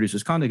can only produce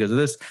this content because of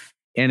this.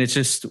 And it's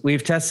just,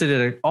 we've tested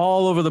it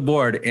all over the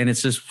board. And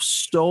it's just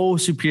so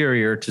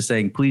superior to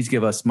saying, please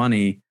give us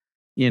money,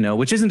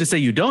 which isn't to say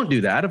you don't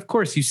do that. Of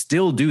course, you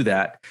still do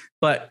that.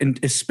 But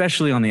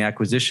especially on the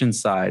acquisition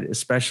side,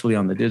 especially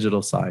on the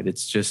digital side,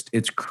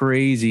 it's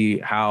crazy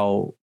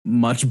how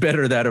much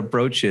better that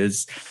approach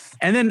is.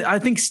 And then I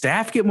think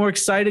staff get more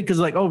excited because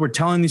like, oh, we're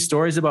telling these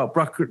stories about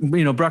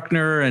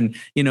Bruckner and,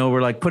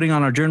 we're like putting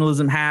on our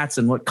journalism hats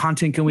and what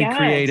content can we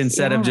create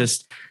instead of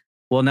just,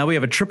 well, now we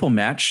have a triple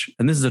match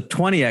and this is a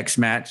 20x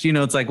match.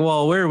 It's like,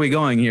 well, where are we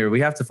going here? We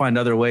have to find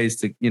other ways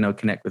to,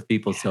 connect with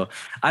people. So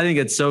I think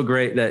it's so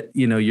great that,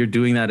 you're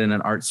doing that in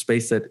an art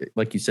space that,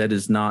 like you said,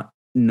 is not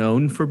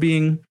known for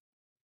being,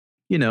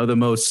 the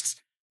most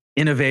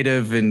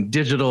innovative and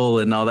digital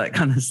and all that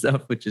kind of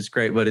stuff, which is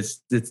great, but it's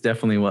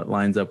definitely what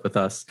lines up with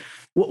us.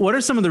 What are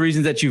some of the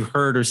reasons that you've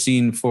heard or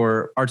seen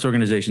for arts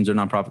organizations or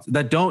nonprofits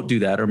that don't do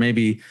that? Or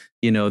maybe,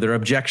 their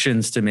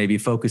objections to maybe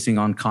focusing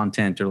on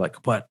content or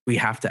like what we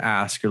have to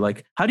ask or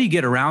like, how do you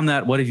get around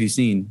that? What have you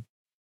seen?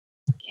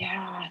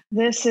 Yeah,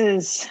 this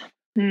is,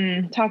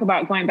 talk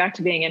about going back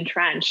to being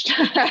entrenched.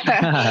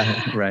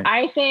 Right.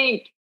 I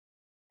think,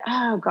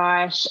 oh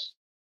gosh,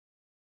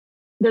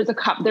 there's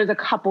a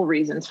couple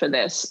reasons for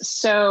this.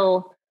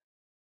 So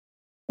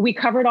we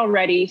covered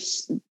already,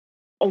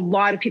 a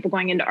lot of people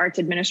going into arts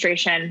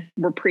administration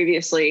were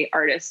previously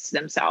artists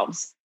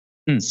themselves.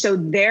 So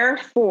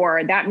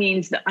therefore, that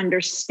means the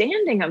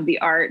understanding of the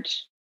art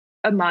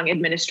among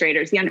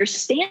administrators, the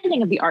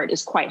understanding of the art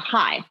is quite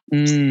high.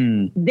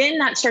 Then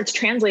that starts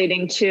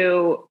translating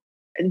to,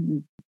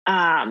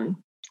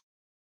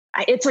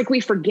 it's like we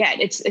forget.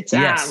 It's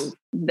yes.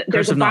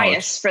 There's a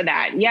bias for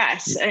that.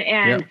 Yes.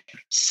 And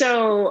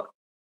so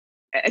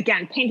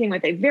again, painting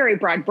with a very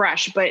broad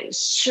brush, but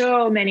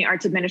so many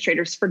arts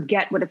administrators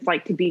forget what it's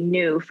like to be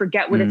new,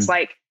 forget what it's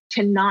like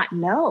to not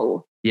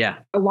know. Yeah.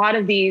 A lot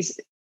of these,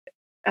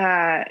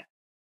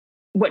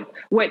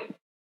 what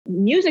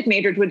music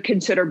majors would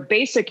consider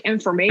basic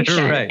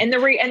information. Right. And the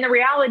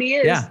reality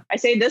is, I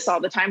say this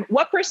all the time,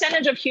 what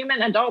percentage of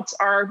human adults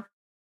are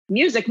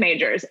music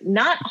majors?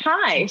 Not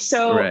high.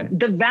 So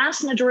the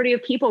vast majority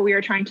of people we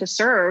are trying to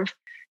serve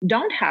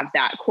don't have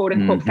that quote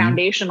unquote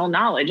foundational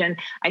knowledge. And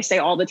I say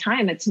all the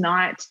time, it's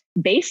not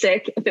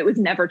basic if it was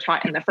never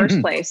taught in the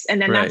first place.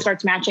 And then that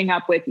starts matching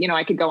up with,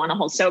 I could go on a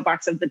whole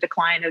soapbox of the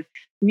decline of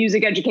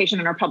music education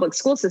in our public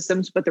school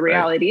systems. But the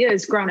reality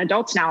is grown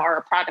adults now are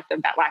a product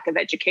of that lack of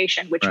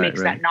education, which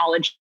makes that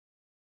knowledge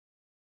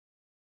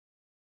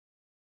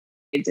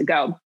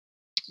ago.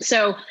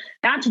 So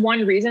that's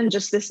one reason,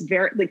 just this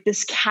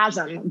this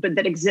chasm, but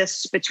that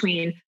exists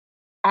between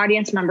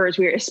audience members,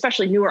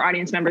 especially newer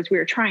audience members, we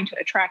are trying to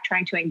attract,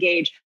 trying to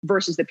engage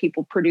versus the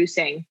people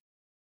producing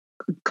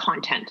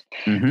content.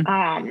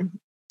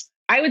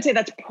 I would say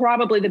that's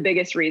probably the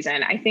biggest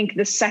reason. I think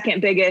the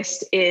second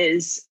biggest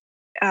is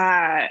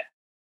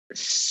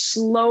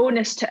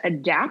slowness to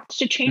adapt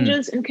to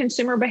changes in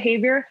consumer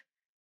behavior,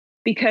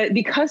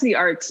 because the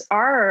arts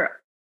are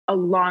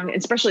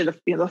especially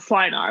the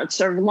fine arts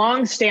are a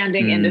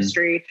long-standing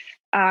industry.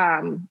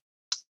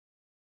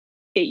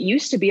 It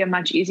used to be a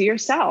much easier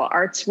sell.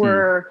 Arts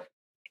were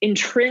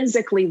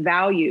intrinsically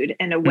valued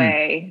in a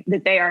way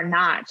that they are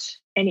not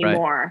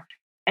anymore.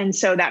 And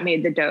so that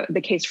made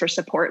the case for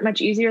support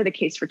much easier, the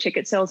case for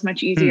ticket sales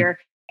much easier.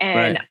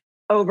 And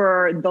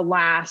over the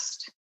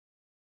last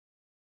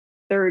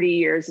 30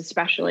 years,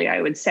 especially,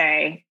 I would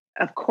say,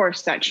 of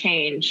course, that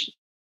change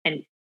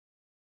and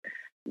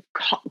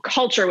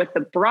culture with the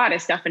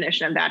broadest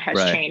definition of that has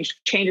changed.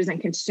 Changes in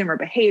consumer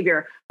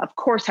behavior, of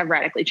course, have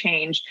radically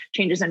changed.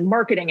 Changes in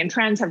marketing and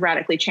trends have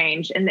radically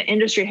changed. And the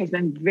industry has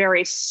been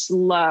very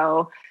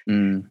slow,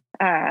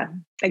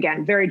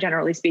 again, very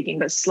generally speaking,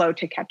 but slow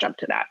to catch up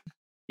to that.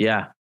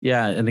 Yeah.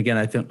 Yeah. And again,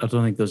 I don't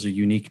think those are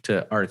unique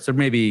to arts. Or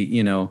maybe,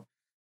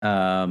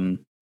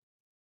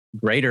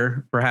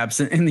 greater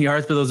perhaps in the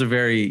arts, but those are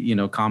very,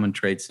 common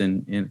traits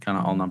in kind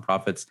of all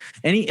nonprofits.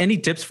 Any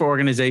tips for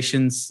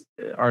organizations,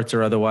 arts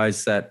or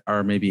otherwise, that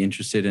are maybe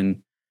interested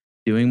in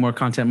doing more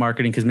content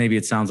marketing? Because maybe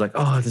it sounds like,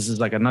 oh, this is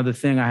like another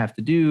thing I have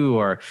to do,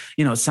 or,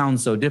 it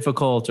sounds so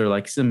difficult, or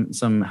like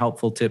some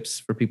helpful tips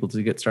for people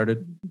to get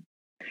started.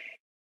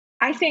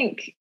 I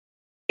think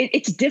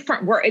it's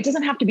different work. It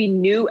doesn't have to be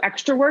new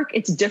extra work.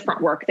 It's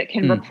different work that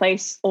can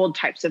replace old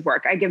types of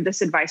work. I give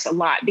this advice a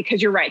lot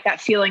because you're right.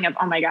 That feeling of,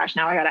 oh my gosh,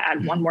 now I got to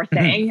add one more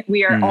thing.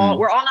 We're all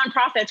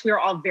nonprofits. We are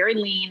all very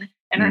lean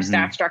in our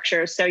staff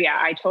structures. So yeah,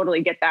 I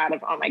totally get that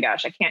of, oh my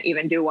gosh, I can't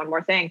even do one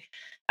more thing.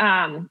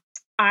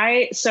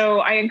 I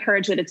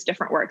encourage that it's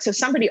different work. So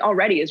somebody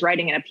already is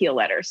writing an appeal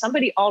letter.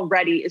 Somebody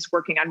already is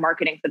working on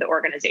marketing for the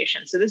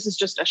organization. So this is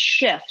just a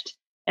shift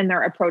in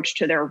their approach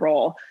to their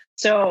role.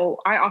 So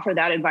I offer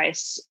that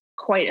advice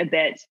quite a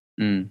bit.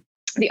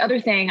 The other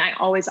thing I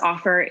always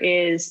offer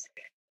is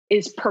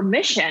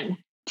permission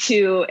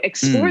to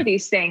explore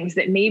these things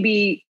that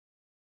maybe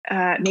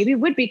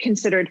would be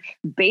considered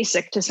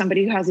basic to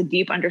somebody who has a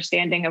deep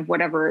understanding of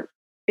whatever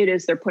it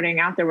is they're putting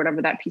out there,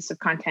 whatever that piece of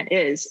content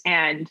is.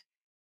 And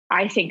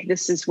I think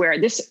this is where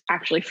this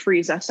actually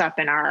frees us up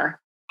in our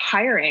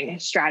hiring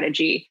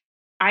strategy.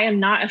 I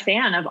am not a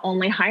fan of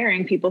only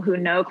hiring people who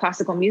know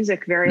classical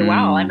music very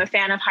well. I'm a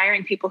fan of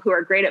hiring people who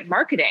are great at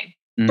marketing.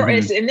 For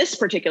in this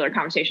particular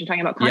conversation,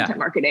 talking about content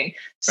marketing.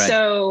 Right.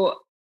 So,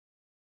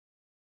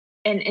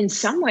 and in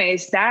some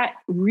ways that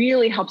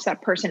really helps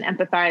that person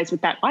empathize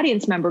with that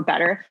audience member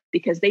better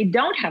because they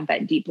don't have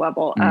that deep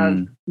level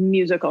of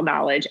musical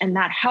knowledge. And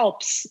that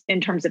helps in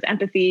terms of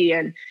empathy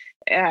and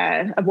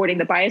avoiding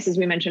the biases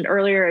we mentioned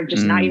earlier of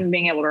just not even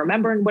being able to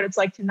remember what it's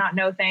like to not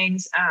know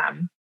things.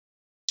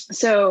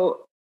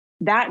 So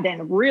that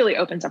then really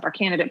opens up our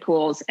candidate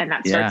pools, and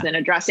that starts then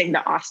addressing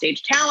the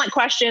offstage talent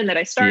question that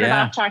I started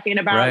off talking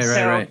about.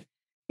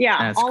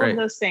 Yeah, all great. Of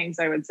those things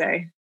I would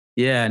say.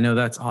 Yeah, no,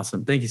 that's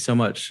awesome. Thank you so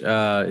much.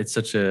 It's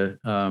such a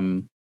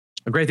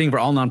great thing for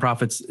all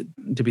nonprofits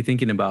to be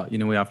thinking about.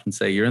 We often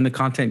say you're in the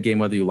content game,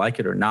 whether you like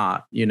it or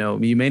not.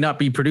 You may not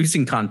be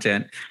producing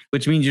content,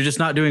 which means you're just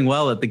not doing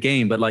well at the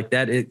game. But like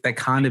that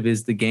kind of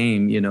is the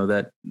game,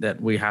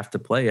 that we have to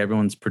play.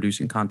 Everyone's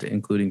producing content,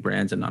 including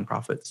brands and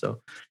nonprofits. So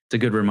it's a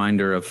good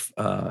reminder of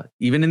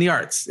even in the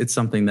arts, it's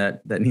something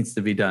that needs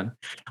to be done.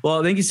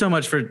 Well, thank you so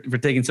much for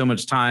taking so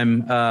much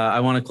time.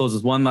 I want to close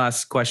with one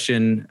last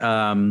question.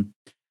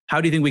 How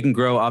do you think we can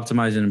grow,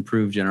 optimize, and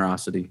improve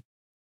generosity?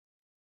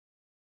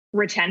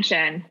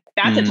 Retention.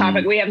 That's a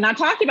topic we have not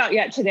talked about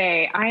yet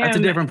today. That's a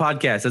different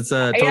podcast. It's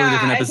a totally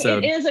different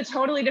episode. It is a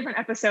totally different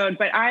episode,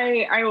 but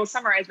I will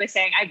summarize by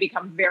saying I've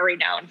become very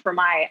known for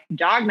my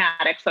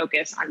dogmatic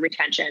focus on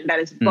retention. That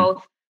is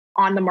both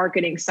on the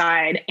marketing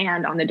side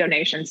and on the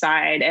donation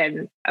side.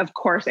 And of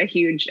course, a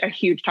huge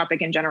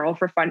topic in general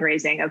for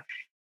fundraising of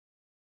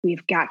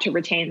we've got to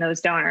retain those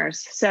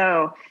donors.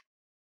 So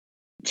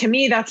to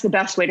me, that's the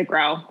best way to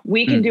grow.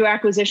 We can do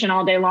acquisition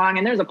all day long,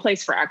 and there's a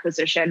place for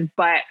acquisition,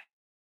 but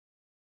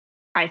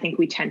I think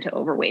we tend to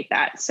overweight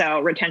that.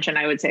 So retention,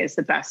 I would say, is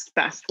the best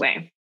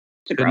way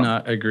to grow. Could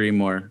not agree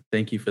more.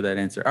 Thank you for that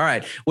answer. All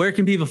right. Where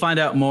can people find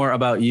out more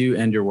about you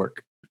and your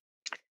work?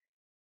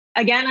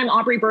 Again, I'm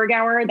Aubrey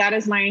Bergauer. That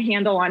is my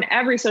handle on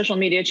every social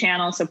media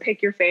channel. So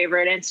pick your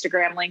favorite: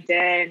 Instagram,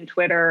 LinkedIn,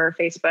 Twitter,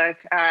 Facebook,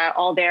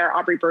 all there,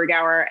 Aubrey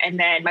Bergauer. And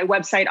then my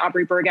website,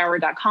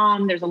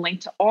 aubreybergauer.com. There's a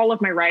link to all of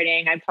my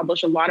writing. I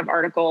publish a lot of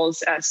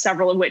articles,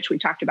 several of which we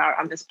talked about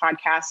on this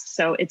podcast.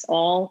 So it's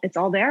all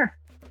there.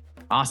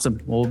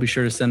 Awesome. Well, we'll be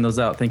sure to send those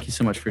out. Thank you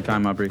so much for your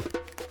time, Aubrey.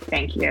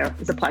 Thank you.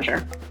 It's a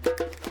pleasure.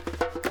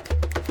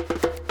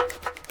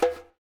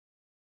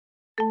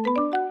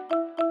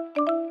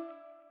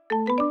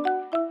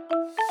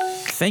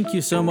 Thank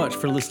you so much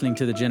for listening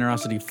to the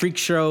Generosity Freak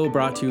Show,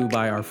 brought to you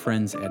by our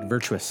friends at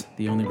Virtuous,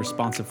 the only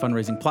responsive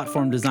fundraising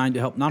platform designed to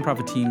help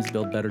nonprofit teams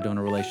build better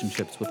donor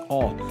relationships with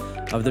all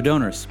of their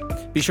donors.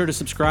 Be sure to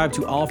subscribe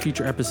to all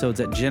future episodes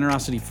at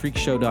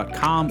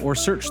generosityfreakshow.com or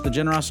search the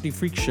Generosity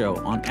Freak Show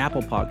on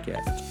Apple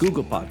Podcasts,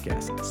 Google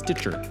Podcasts,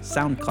 Stitcher,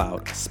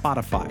 SoundCloud,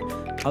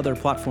 Spotify, other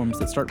platforms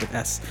that start with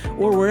S,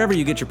 or wherever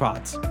you get your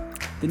pods.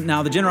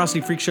 Now, the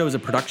Generosity Freak Show is a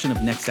production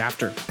of Next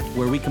After,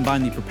 where we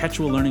combine the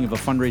perpetual learning of a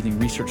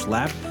fundraising research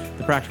lab,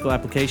 the practical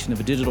application of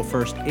a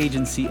digital-first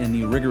agency, and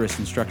the rigorous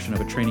instruction of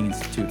a training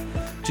institute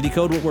to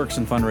decode what works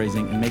in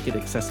fundraising and make it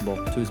accessible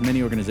to as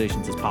many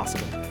organizations as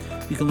possible.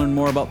 You can learn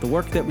more about the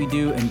work that we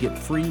do and get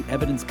free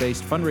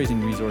evidence-based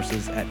fundraising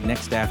resources at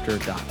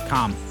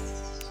nextafter.com.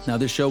 Now,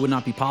 this show would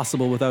not be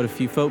possible without a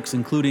few folks,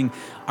 including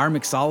our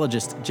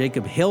mixologist,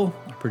 Jacob Hill,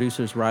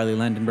 producers Riley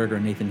Landenberger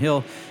and Nathan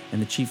Hill,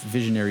 and the chief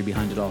visionary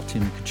behind it all,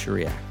 Tim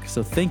Kuchuriak.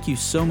 So thank you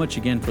so much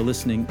again for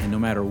listening, and no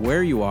matter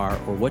where you are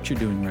or what you're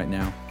doing right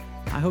now,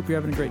 I hope you're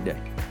having a great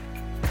day.